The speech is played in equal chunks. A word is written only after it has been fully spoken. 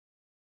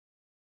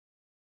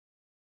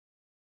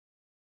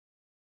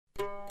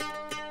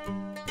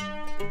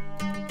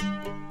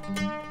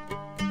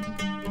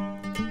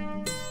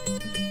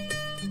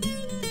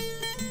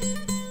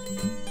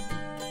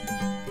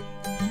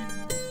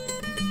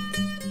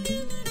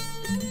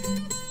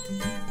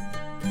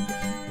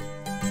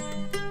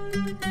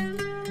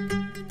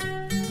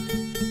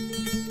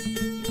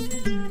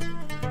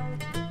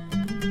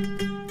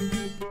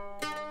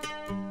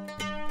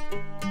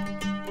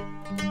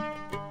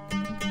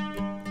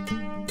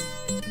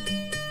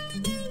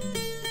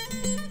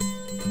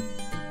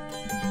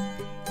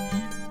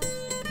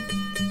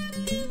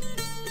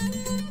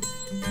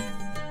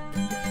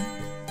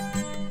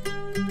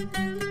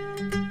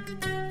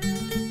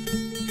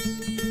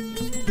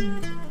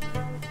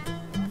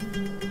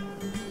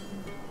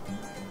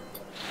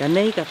cái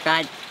này cái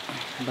cạch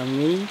bằng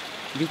ní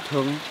đi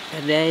thùng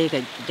cái đây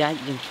cái trái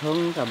dừng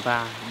thùng cái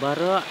bà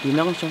rỡ thì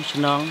nông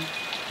song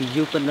thì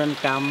du bên đơn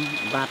cam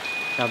bát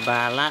cái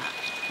bà lạ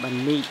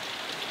bằng ní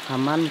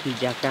haman thì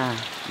jaka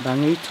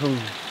bằng ní thùng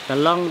cái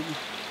long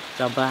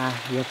cái bà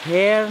giờ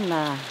phê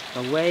na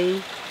cái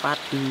quay bát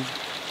thì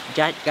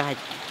trái cạch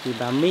thì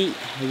bà mỹ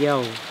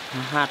dầu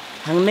hạt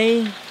thằng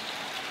ní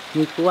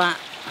như qua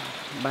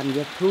ban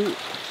giờ thu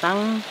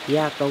tăng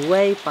ya cái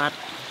quay bát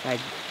cái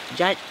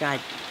trái cạch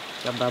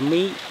cái bà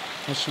mỹ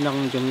hay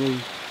nông giống như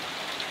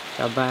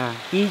cái bà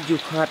khi du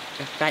khách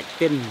cái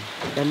tin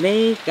cái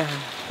này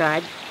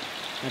cái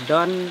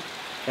đón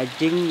cái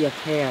chính giờ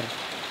kher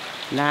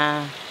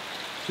là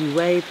khi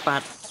quay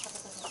bát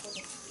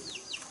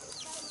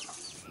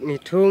ni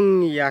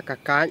thung ya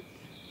cái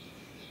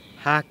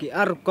haki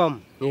arkom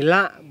ni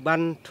la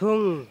ban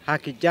thung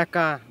haki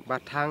jaka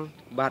batang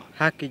bat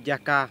haki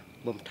jaka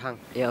bom thang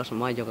ya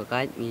usmai jo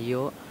cái ni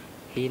yo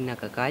hin na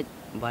cái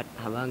bat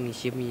habang ni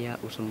sim ya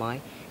usmai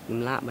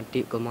nimla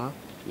banti ko ma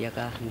ya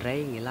ka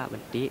rei ngila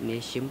banti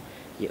ni sim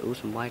ya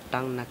usmai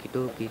tang na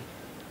kitu ki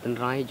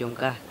tenrai jong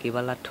ka ki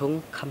bala thung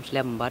kham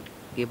slem bat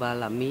ki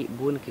bala mi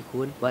bun ki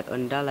khun bat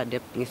onda la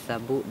dep ni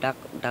sabu dak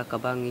ka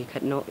bangi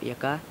khatno ya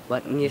ka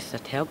bat ni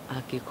sathep ha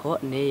ki kho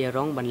ne ya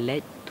rong ban le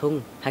thung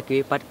ha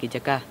ki pat ki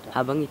jaka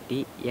habang ti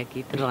ya ki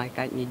tenrai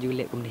ka ni ju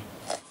le kum ni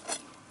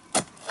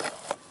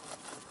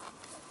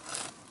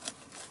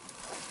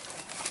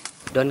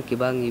don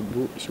kibangi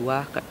bu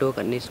suah kato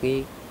kat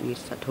nisngi ni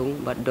sathung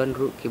bat don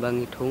ru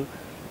kibangi thung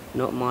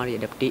no mar ya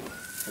dapti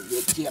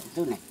chuyện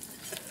tu này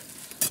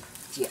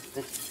chuyện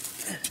tu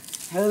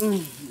hơn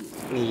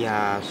ni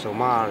ya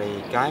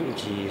somali cái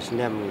chỉ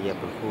xem ya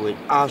berkuit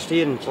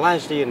asin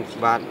slicein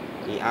bat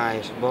ni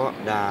ai sbo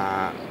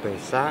da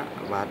pesa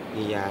bat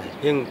ni ya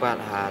hing pat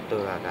ha tu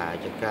ka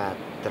jaka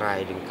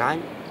trai ding kan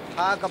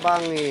ha ka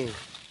bangi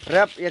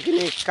rep ya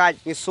kini kaj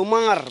ni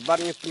sumar bat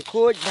ni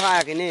berkuit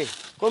bha kini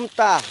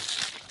kumta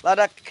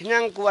lada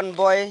kenyang kuan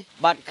boy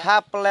bat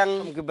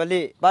kapeleng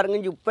kembali bar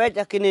ngeju pej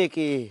akini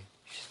ki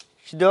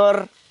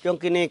sidor jong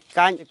kini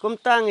kan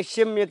kumtang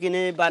sim ya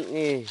kini bat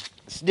ngi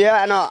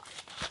sedia ano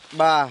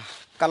ba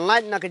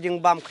kanlaj na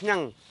kejeng bam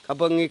kenyang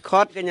kabengi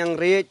khot kenyang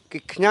ri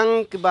ki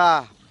kenyang ki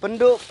ba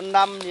pendu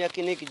pendam ya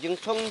kini kejeng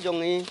thong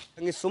jong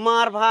ngi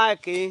sumar bha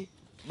ki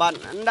bat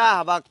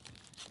anda ba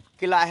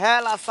kila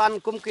hel asan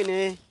kum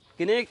kini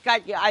kini kai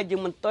ki ai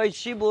jeng mentoi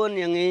sibun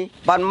yang ni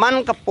ban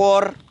man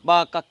kapor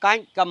ba ka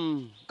kai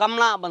kam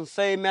la ban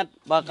sei met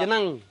ba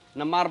jenang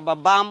namar ba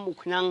bam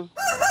uknyang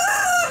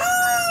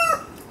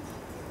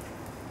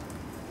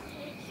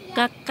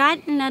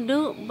kakait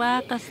nadu ba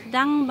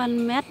kasdang ban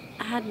met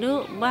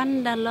hadu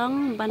ban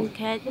dalong ban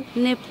khet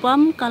ni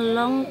pom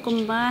kalong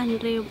kumba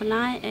riu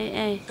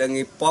banai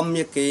tengi pom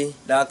yaki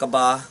da ka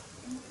ba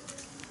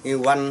ngi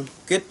wan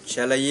kit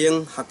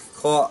chalayeng hak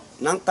kho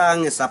nang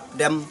tang sap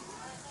dem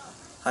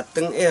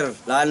hateng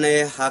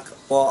lane hak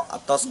po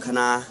atos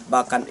khana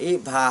bakan i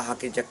bha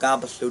haki jaka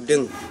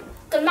basludeng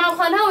cần mau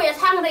con hâu ya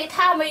thang đây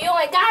tham mà yêu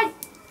ai cái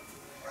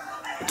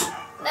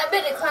đã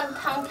biết được con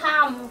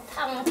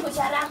thằng thu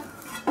cha đang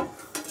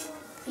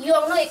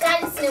yêu nơi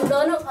cái siêu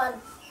lớn nữa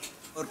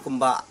con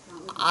kumba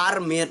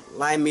armit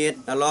laimit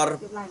nalor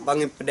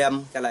bangi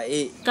pedem kala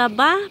i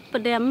kaba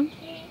pedem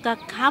ka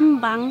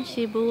kham bang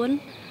sibun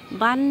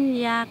ban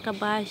ya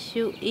kaba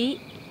shu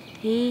i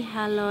hi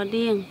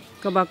haloding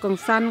kaba kong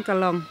san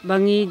kalong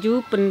bangi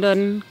ju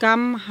pendon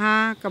kam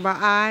ha kaba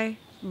ai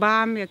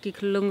bam ya ki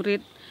khlung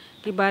rit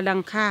ki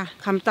badang kha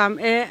kham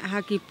tam ha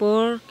ki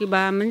por ki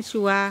ba men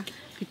suwa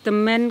ki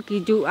temen ki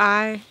ju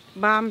ai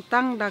bam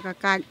tang da ka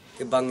ka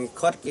ki bangi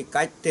khot ki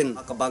kaitin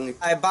ka bangi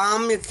ai bam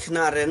mi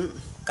khnaren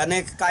kane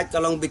kai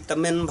kalong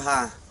vitamin bha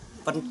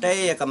pante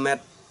ya ka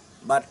met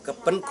bat ka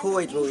pen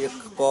khui ru ya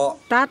ko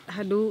tat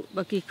hadu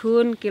baki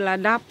khun ki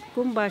ladap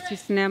kum ba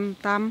sisnem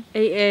tam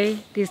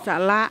ki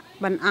sala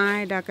ban ai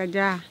da ka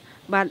ja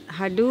bat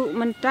hadu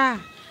menta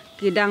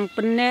ki dang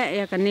penne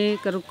ya kani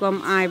kerukom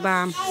ai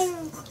bam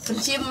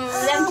chim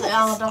lên từ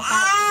ao đâu cả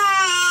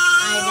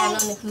ai ra nó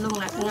được lung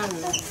là cái ngăn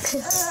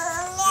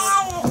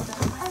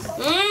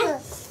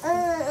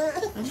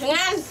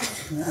ngan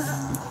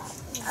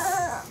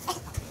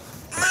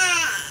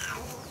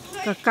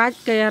kakat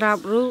kaya rap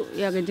ru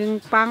ya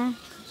gejeng pang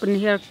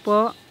penhir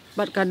po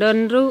bat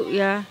kadon ru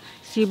ya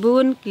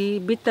sibun ki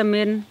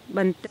vitamin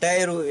ban te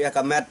ru ya ka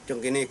met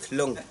jong kini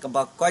khlung ka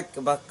ba koch ka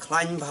ba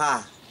khlain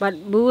bha bat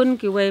bun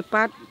ki wei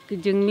pat ki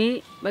jeng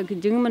mi bat ki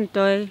jeng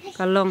mentoy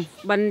kalong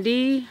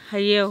bandi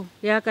hayeu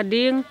ya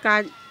kading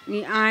ka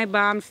ni ai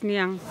bam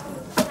sniang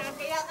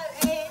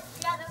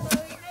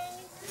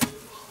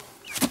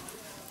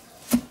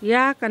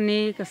ya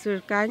kani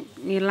kasurkan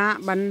nila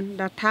ban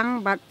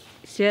datang bat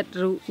set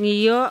ru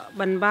ngiyo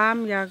ban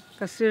bam ya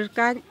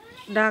kasurkan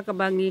da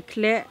kabangi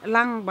kle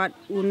lang bat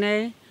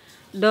une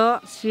do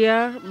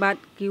sier bat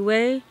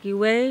kiwe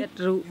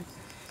ru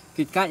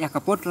kita ya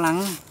kapot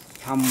lang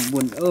ham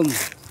bun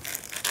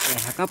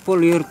ya kapol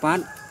liur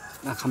pat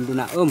na ham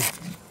duna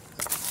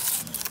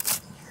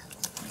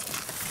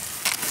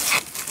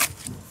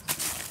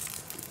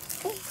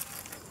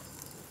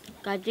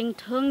kajing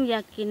thung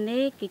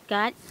yakine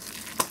kikat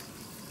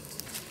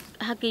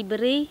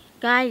hakibri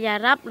kai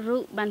yarap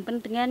ru ban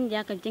pentengan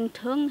ya kajing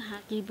thung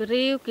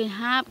hakibri ki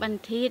ha ban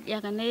thit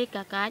yakane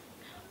kakat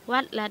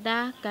wat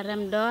lada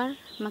karamdor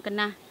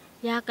makana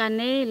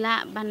yakane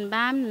la ban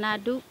bam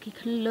nadu ki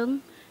khunlung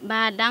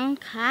ba dang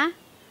kha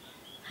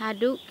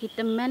hadu ki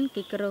temen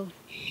ki kro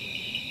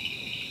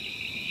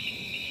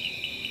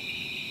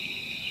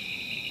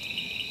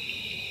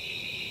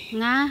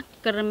nga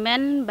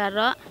kermen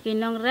barok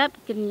kinong rep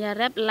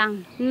kinyarep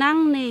lang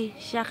nang ni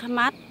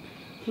syakmat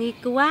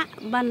ngikwa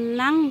ban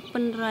nang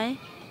penrai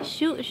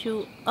shu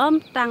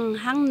om tang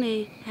hang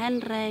ni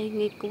henrai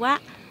ngikwa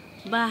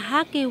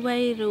bahaki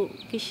wairu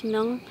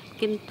kisnong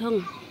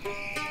kintung